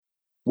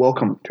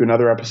Welcome to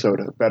another episode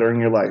of Bettering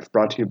Your Life,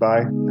 brought to you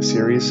by a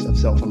series of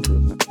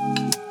self-improvement.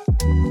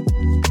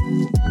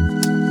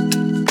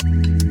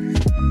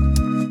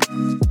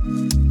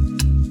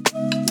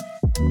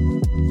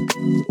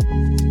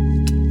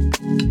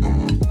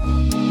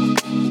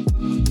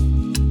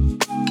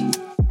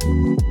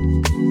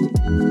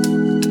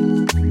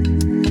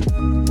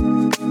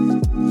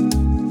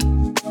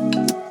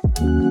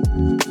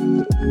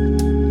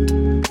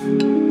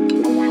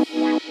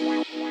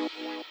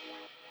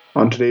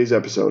 On today's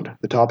episode,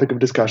 the topic of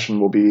discussion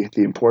will be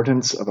the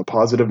importance of a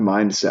positive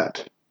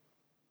mindset.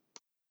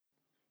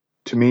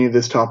 To me,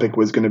 this topic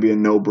was going to be a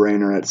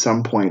no-brainer at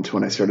some point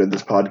when I started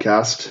this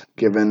podcast,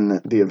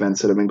 given the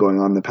events that have been going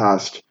on the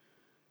past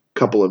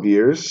couple of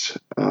years.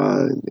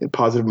 A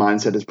positive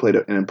mindset has played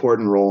an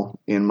important role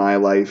in my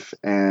life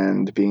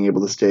and being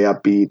able to stay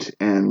upbeat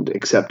and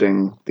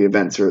accepting the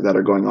events that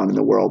are going on in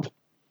the world.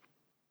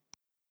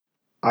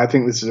 I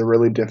think this is a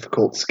really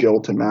difficult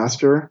skill to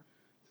master,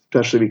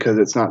 especially because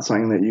it's not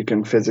something that you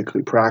can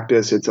physically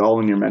practice. It's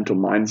all in your mental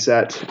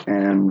mindset,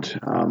 and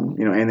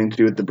anything to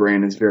do with the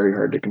brain is very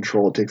hard to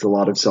control. It takes a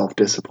lot of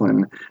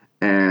self-discipline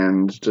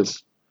and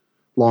just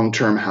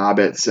long-term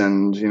habits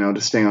and,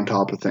 just staying on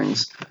top of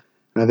things.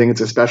 And I think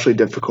it's especially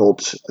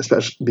difficult,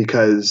 especially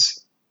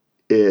because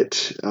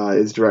it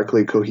is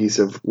directly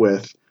cohesive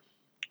with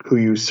who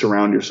you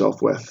surround yourself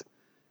with.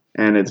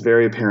 And it's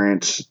very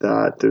apparent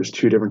that there's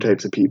two different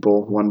types of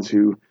people, ones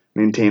who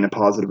maintain a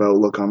positive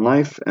outlook on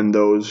life and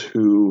those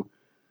who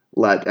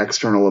let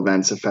external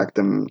events affect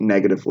them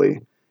negatively.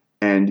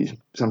 And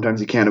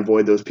sometimes you can't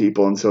avoid those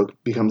people, and so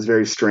it becomes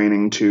very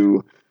straining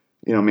to,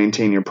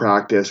 maintain your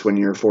practice when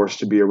you're forced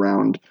to be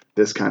around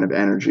this kind of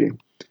energy.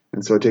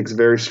 And so it takes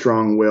very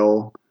strong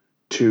will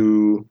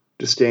to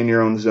stay in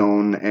your own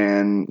zone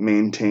and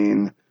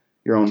maintain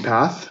your own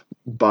path.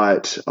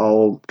 But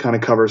I'll kind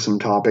of cover some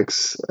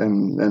topics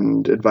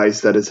and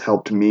advice that has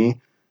helped me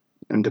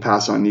and to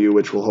pass on you,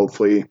 which will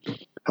hopefully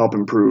help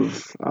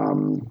improve,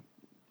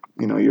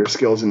 your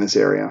skills in this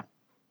area.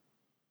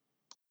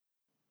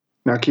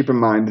 Now, keep in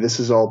mind, this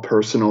is all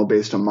personal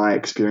based on my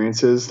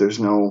experiences. There's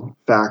no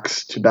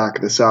facts to back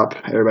this up.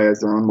 Everybody has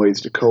their own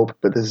ways to cope,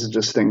 but this is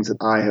just things that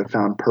I have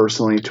found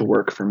personally to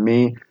work for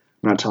me. I'm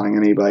not telling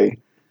anybody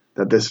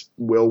that this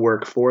will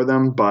work for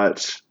them,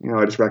 but,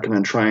 I just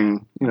recommend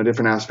trying,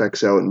 different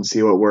aspects out and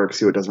see what works,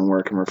 see what doesn't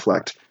work, and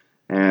reflect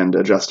and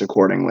adjust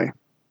accordingly.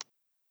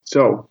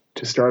 So,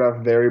 to start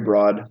off very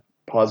broad,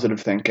 positive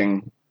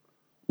thinking,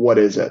 what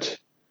is it?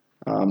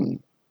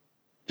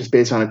 Just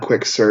based on a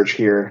quick search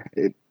here,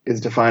 it is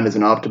defined as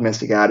an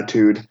optimistic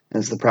attitude, and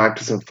it's the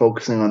practice of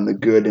focusing on the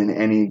good in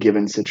any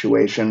given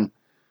situation.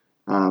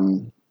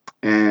 And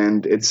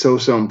it's so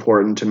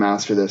important to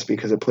master this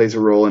because it plays a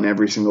role in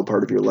every single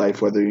part of your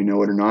life, whether you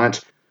know it or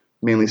not,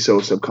 mainly so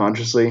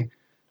subconsciously.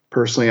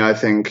 Personally, I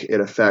think it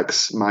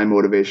affects my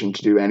motivation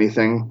to do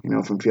anything.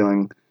 If I'm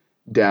feeling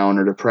down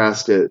or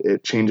depressed,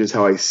 it changes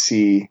how I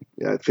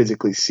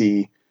physically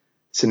see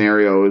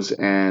scenarios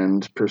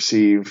and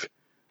perceive,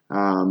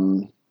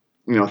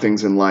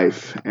 things in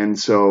life. And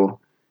so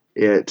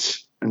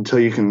until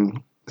you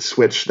can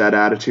switch that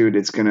attitude,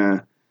 it's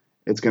gonna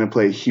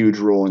play a huge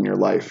role in your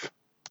life.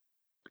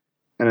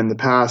 And in the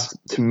past,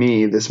 to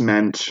me, this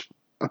meant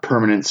a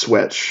permanent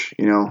switch.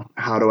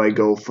 How do I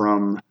go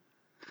from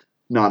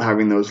not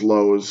having those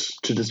lows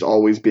to just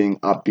always being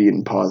upbeat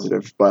and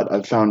positive? But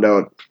I've found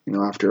out,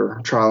 after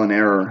trial and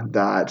error,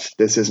 that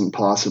this isn't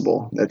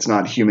possible. That's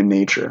not human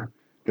nature.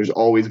 There's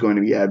always going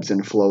to be ebbs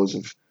and flows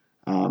of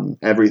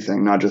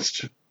everything, not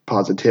just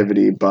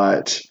positivity,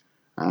 but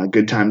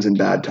good times and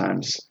bad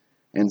times.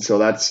 And so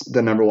that's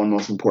the number one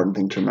most important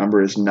thing to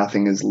remember is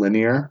nothing is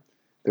linear.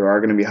 There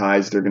are going to be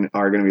highs, there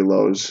are going to be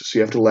lows. So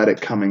you have to let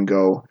it come and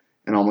go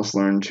and almost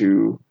learn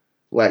to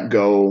let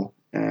go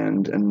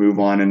and move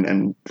on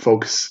and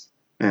focus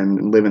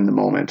and live in the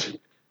moment.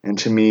 And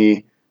to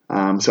me,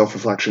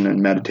 self-reflection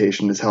and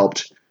meditation has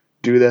helped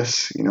do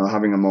this,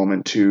 having a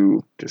moment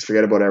to just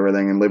forget about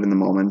everything and live in the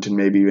moment and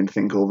maybe even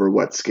think over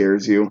what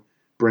scares you,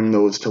 bring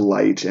those to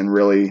light and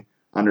really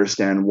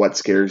understand what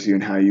scares you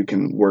and how you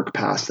can work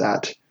past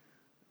that.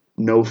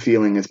 No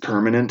feeling is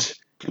permanent.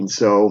 And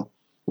so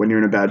when you're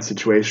in a bad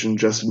situation,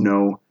 just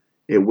know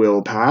it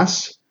will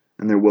pass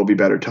and there will be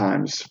better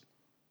times.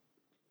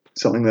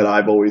 Something that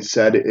I've always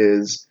said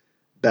is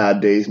bad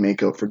days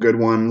make up for good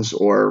ones,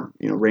 or,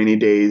 rainy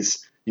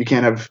days. You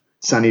can't have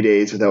sunny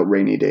days without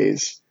rainy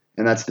days.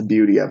 And that's the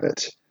beauty of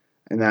it.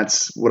 And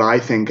that's what I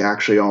think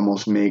actually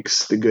almost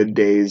makes the good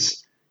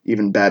days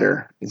even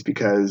better, is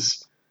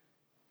because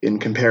in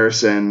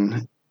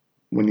comparison,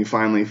 when you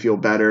finally feel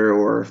better,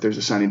 or if there's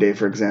a sunny day,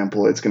 for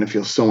example, it's going to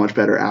feel so much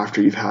better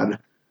after you've had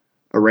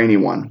a rainy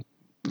one.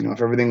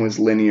 If everything was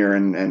linear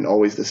and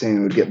always the same,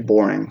 it would get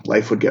boring.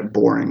 Life would get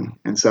boring.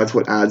 And so that's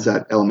what adds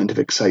that element of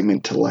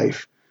excitement to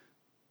life.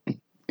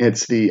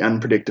 It's the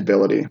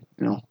unpredictability,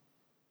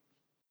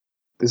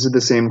 This is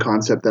the same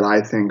concept that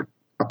I think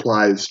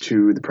applies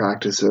to the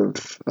practice of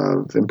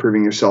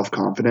improving your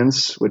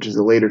self-confidence, which is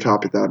a later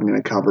topic that I'm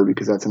going to cover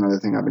because that's another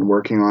thing I've been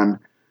working on.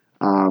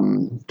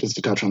 Just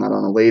to touch on that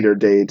on a later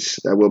date,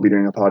 I will be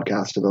doing a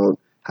podcast about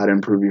how to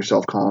improve your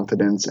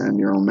self-confidence and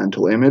your own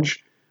mental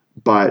image.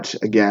 But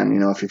again,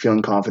 if you're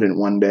feeling confident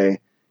one day,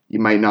 you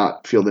might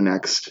not feel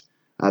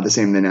the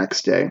same the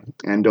next day.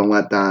 And don't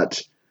let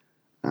that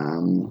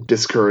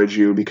discourage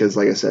you, because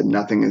like I said,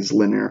 nothing is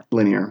linear.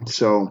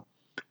 So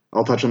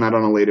I'll touch on that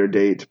on a later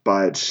date,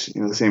 but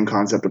the same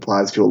concept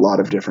applies to a lot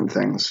of different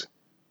things.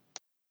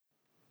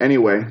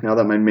 Anyway, now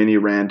that my mini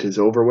rant is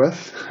over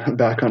with,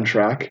 back on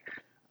track.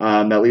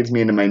 That leads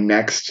me into my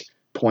next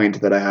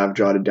point that I have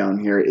jotted down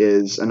here,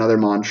 is another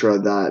mantra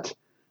that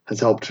has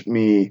helped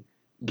me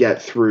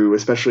get through,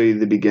 especially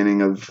the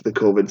beginning of the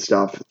COVID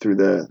stuff, through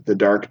the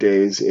dark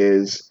days,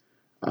 is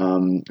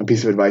a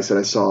piece of advice that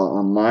I saw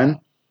online.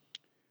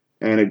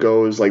 And it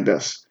goes like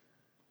this: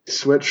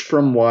 switch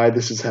from why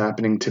this is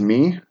happening to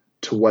me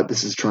to what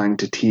this is trying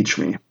to teach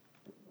me.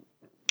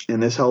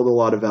 And this held a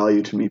lot of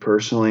value to me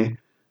personally.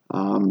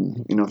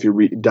 If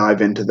you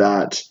dive into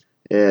that,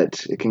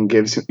 it can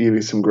give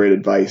you some great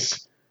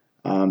advice.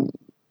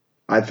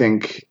 I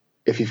think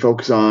if you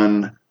focus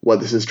on what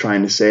this is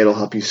trying to say, it'll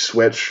help you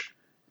switch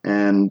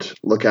and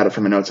look at it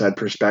from an outside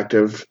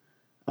perspective.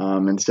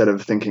 Instead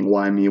of thinking,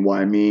 why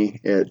me?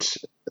 It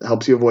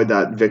helps you avoid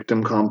that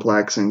victim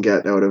complex and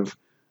get out of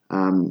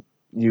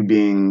you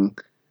being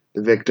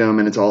the victim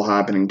and it's all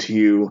happening to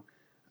you,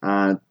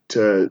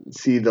 to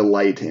see the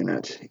light in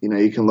it.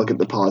 You can look at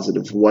the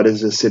positives. What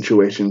is this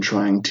situation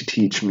trying to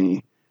teach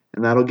me?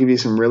 And that'll give you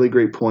some really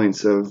great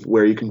points of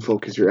where you can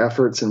focus your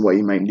efforts and what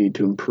you might need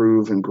to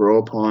improve and grow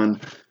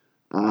upon,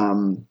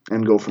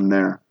 and go from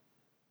there.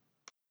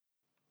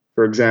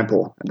 For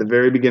example, at the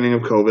very beginning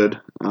of COVID,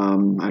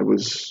 I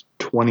was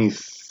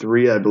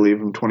 23, I believe.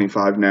 I'm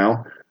 25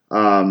 now.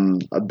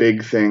 A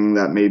big thing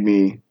that made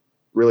me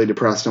really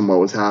depressed on what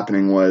was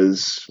happening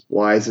was,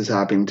 why is this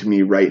happening to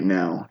me right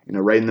now?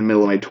 Right in the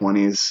middle of my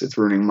 20s, it's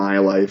ruining my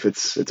life.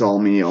 It's all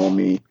me.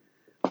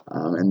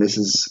 And this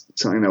is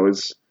something that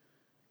was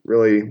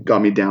really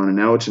got me down and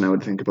out, and I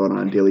would think about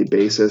on a daily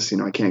basis.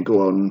 I can't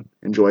go out and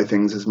enjoy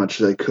things as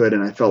much as I could,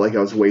 and I felt like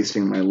I was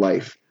wasting my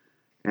life.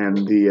 And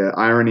the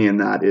irony in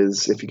that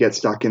is, if you get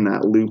stuck in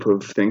that loop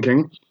of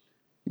thinking,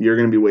 you're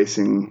going to be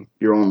wasting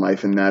your own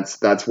life, and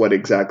that's what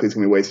exactly is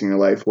going to be wasting your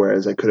life,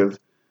 whereas I could have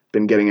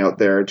been getting out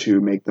there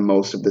to make the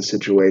most of the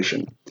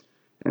situation.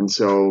 And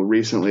so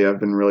recently I've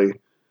been really,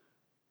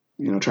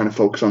 trying to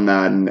focus on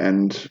that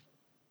and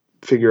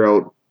figure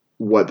out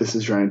what this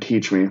is trying to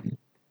teach me.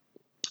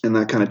 And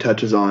that kind of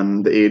touches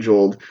on the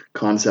age-old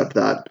concept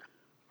that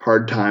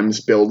hard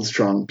times build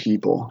strong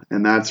people.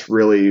 And that's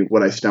really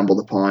what I stumbled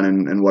upon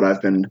and what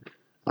I've been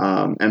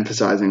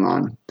emphasizing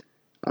on.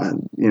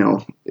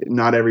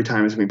 Not every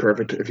time is going to be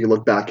perfect. If you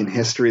look back in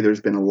history,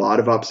 there's been a lot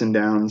of ups and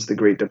downs. The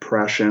Great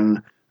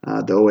Depression,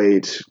 the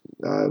 2008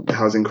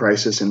 housing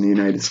crisis in the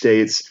United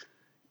States.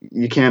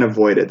 You can't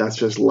avoid it. That's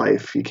just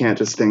life. You can't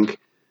just think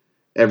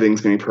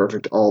everything's going to be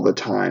perfect all the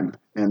time.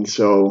 And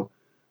so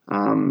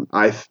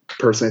I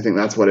personally think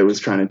that's what it was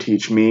trying to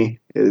teach me,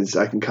 is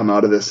I can come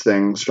out of this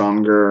thing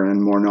stronger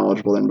and more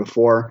knowledgeable than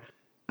before.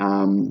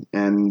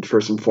 And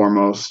first and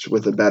foremost,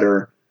 with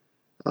better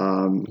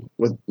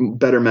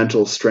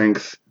mental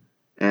strength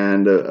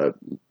and a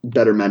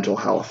better mental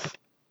health.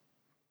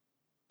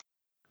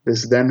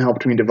 This then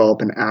helped me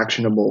develop an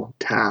actionable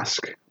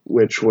task,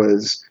 which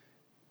was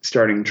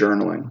starting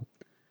journaling.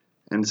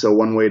 And so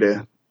one way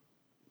to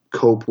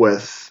cope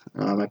with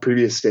my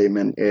previous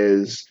statement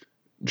is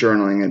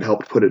journaling, and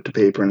helped put it to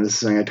paper. And this is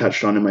something I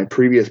touched on in my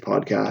previous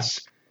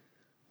podcasts.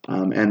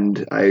 And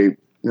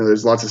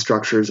there's lots of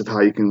structures of how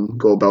you can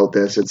go about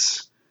this.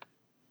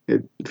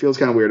 It feels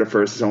kind of weird at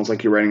first. It's almost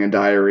like you're writing a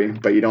diary,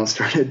 but you don't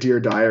start a Dear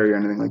Diary or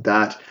anything like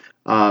that.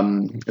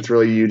 It's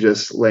really you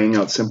just laying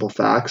out simple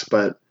facts,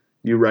 but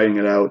you writing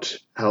it out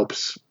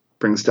helps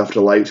bring stuff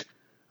to light.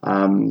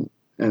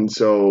 And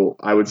so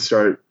I would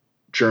start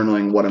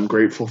journaling what I'm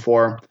grateful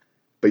for,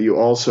 but you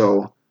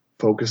also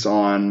focus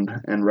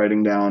on and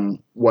writing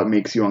down what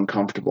makes you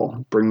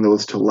uncomfortable. Bring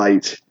those to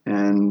light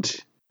and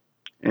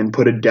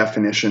put a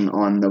definition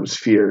on those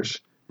fears.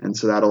 And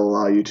so that'll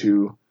allow you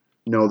to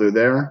know they're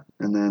there,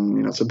 and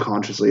then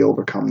subconsciously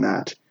overcome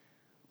that.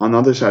 On the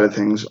other side of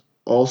things,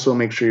 also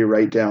make sure you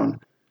write down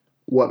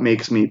what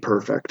makes me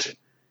perfect.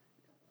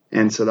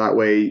 And so that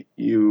way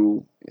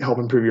you help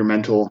improve your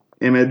mental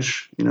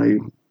image.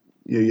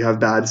 You have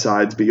bad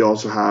sides, but you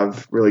also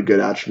have really good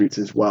attributes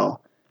as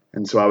well.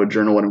 And so I would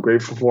journal what I'm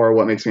grateful for,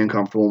 what makes me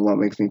uncomfortable, and what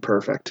makes me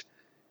perfect.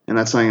 And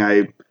that's something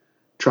I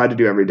try to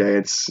do every day.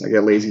 I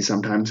get lazy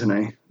sometimes and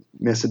I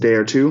miss a day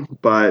or two,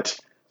 but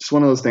just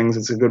one of those things.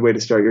 It's a good way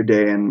to start your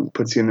day and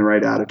puts you in the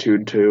right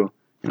attitude to,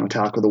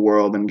 tackle the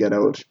world and get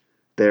out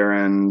there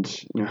and,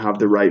 have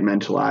the right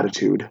mental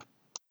attitude.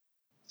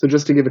 So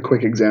just to give a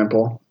quick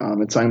example,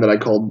 it's something that I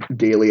called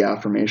daily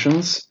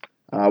affirmations.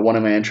 One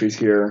of my entries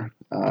here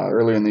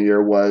earlier in the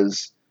year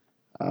was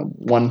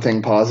one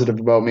thing positive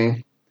about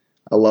me.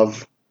 I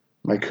love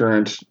my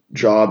current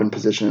job and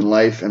position in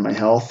life and my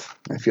health.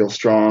 I feel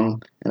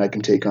strong and I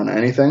can take on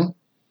anything.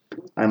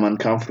 I'm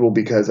uncomfortable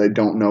because I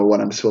don't know what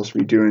I'm supposed to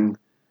be doing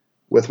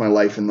with my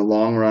life in the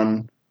long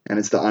run, and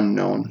it's the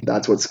unknown.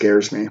 That's what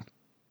scares me.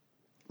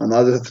 On the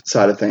other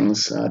side of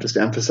things, just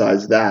to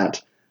emphasize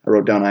that, I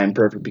wrote down I am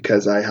perfect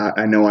because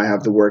I know I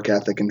have the work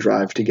ethic and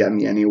drive to get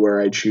me anywhere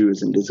I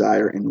choose and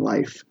desire in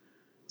life.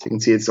 So you can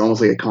see it's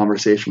almost like a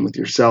conversation with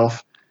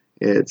yourself.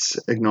 It's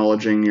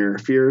acknowledging your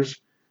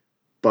fears,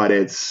 but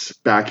it's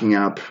backing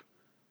up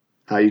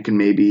how you can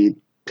maybe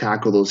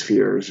tackle those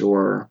fears,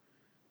 or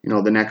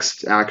the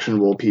next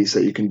actionable piece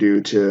that you can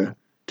do to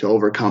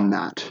overcome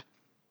that.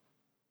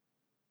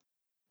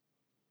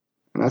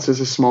 And that's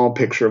just a small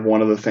picture of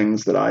one of the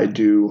things that I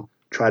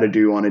try to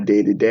do on a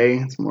day-to-day.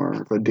 It's more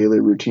of a daily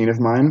routine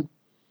of mine.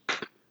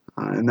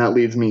 And that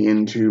leads me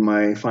into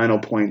my final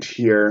point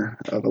here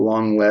of a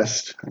long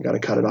list. I got to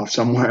cut it off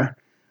somewhere.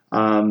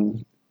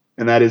 And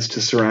that is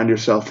to surround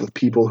yourself with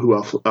people who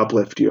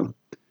uplift you.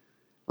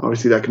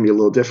 Obviously, that can be a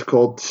little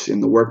difficult. In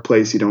the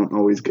workplace, you don't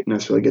always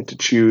necessarily get to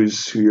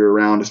choose who you're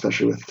around,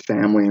 especially with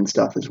family and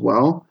stuff as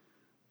well.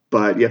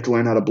 But you have to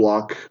learn how to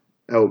block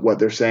out what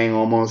they're saying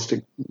almost.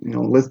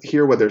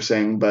 Hear what they're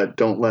saying, but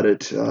don't let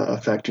it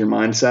affect your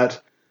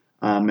mindset.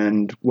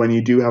 And when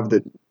you do have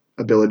the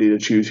ability to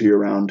choose who you're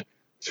around,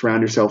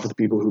 surround yourself with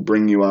people who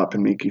bring you up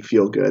and make you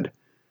feel good.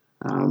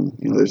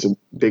 There's a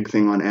big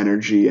thing on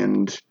energy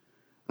and,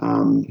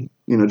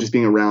 just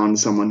being around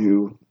someone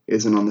who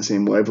isn't on the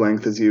same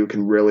wavelength as you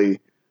can really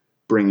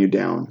bring you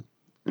down.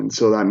 And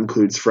so that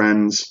includes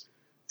friends.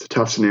 It's a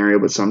tough scenario,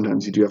 but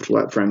sometimes you do have to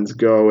let friends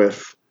go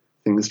if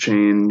things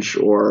change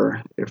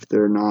or if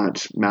they're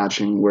not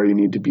matching where you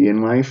need to be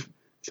in life.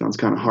 Sounds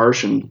kind of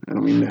harsh, and I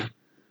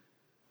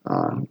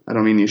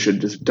don't mean you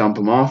should just dump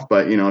them off,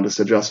 but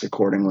just adjust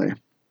accordingly.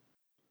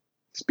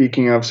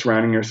 Speaking of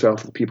surrounding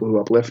yourself with people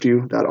who uplift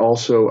you, that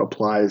also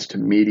applies to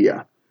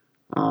media.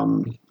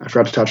 I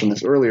forgot to touch on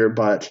this earlier,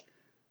 but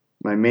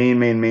my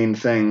main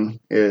thing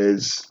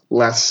is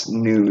less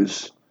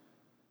news.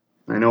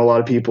 I know a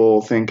lot of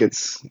people think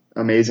it's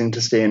amazing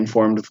to stay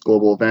informed with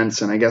global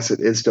events, and I guess it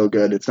is still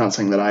good. It's not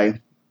something that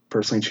I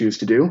personally choose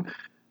to do,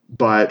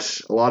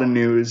 but a lot of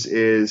news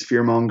is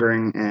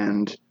fear-mongering,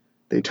 and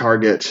they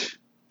target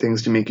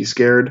things to make you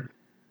scared,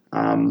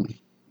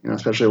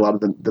 especially a lot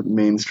of the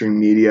mainstream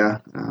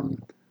media.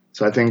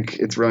 So I think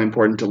it's really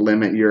important to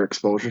limit your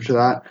exposure to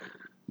that.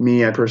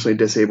 Me, I personally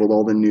disabled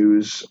all the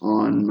news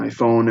on my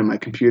phone and my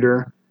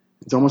computer.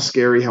 It's almost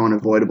scary how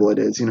unavoidable it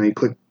is.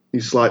 You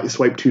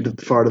swipe too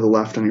far to the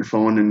left on your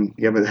phone and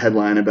you have a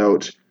headline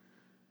about,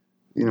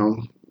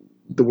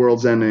 the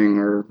world's ending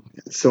or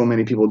so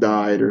many people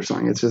died or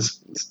something.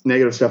 It's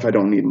negative stuff I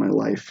don't need in my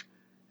life.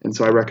 And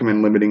so I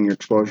recommend limiting your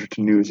exposure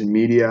to news and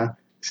media,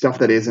 stuff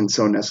that isn't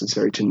so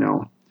necessary to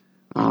know.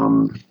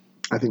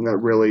 I think that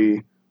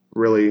really,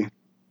 really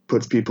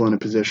puts people in a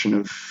position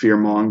of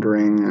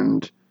fear-mongering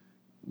and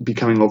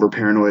becoming over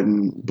paranoid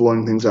and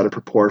blowing things out of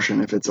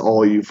proportion if it's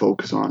all you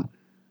focus on.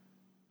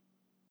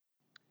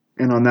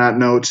 And on that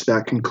note,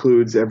 that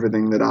concludes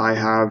everything that I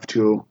have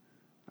to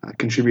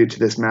contribute to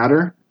this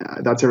matter.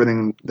 That's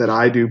everything that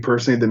I do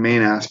personally, the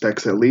main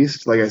aspects at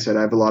least. Like I said,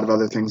 I have a lot of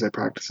other things I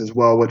practice as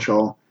well, which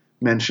I'll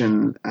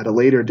mention at a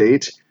later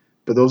date.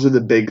 But those are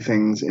the big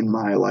things in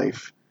my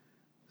life.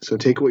 So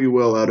take what you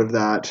will out of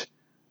that.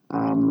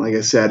 Like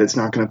I said, it's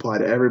not going to apply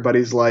to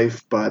everybody's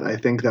life, but I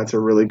think that's a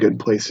really good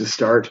place to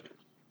start.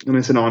 And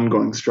it's an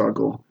ongoing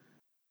struggle.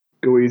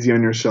 Go easy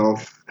on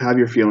yourself. Have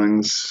your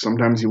feelings.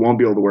 Sometimes you won't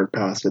be able to work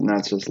past it, and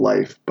that's just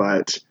life.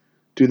 But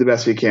do the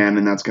best you can,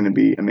 and that's going to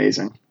be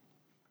amazing.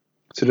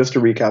 So just to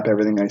recap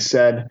everything I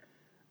said,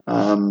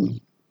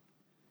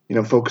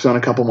 focus on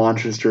a couple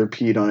mantras to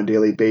repeat on a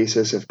daily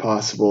basis if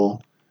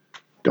possible.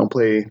 Don't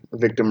play a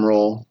victim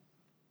role.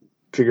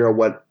 Figure out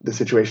what the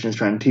situation is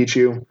trying to teach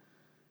you.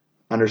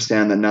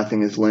 Understand that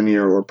nothing is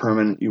linear or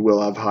permanent. You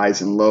will have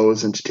highs and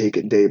lows, and to take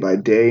it day by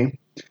day.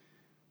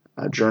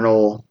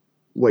 Journal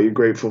what you're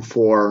grateful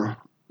for,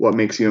 what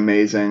makes you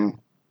amazing,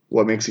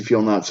 what makes you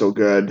feel not so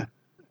good.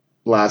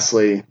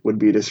 Lastly, would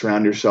be to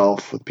surround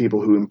yourself with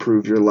people who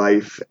improve your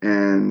life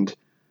and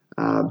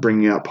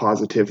bring you up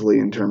positively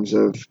in terms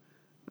of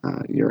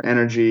your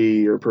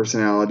energy, your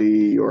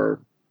personality, your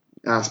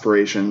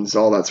aspirations,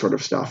 all that sort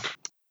of stuff.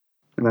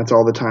 And that's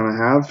all the time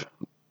I have.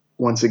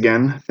 Once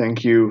again,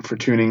 thank you for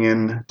tuning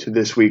in to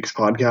this week's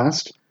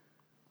podcast.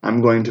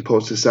 I'm going to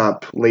post this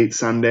up late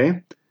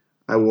Sunday.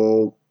 I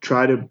will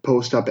try to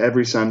post up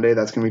every Sunday.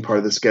 That's going to be part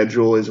of the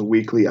schedule, is a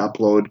weekly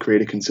upload,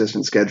 create a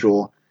consistent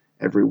schedule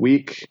every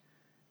week.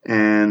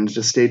 And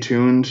just stay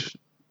tuned.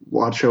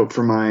 Watch out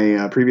for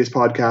my previous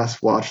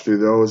podcasts. Watch through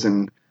those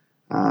and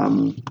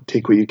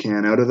take what you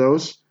can out of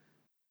those.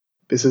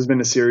 This has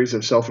been a series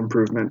of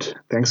self-improvement.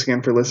 Thanks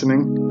again for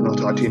listening, and I'll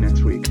talk to you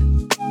next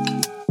week.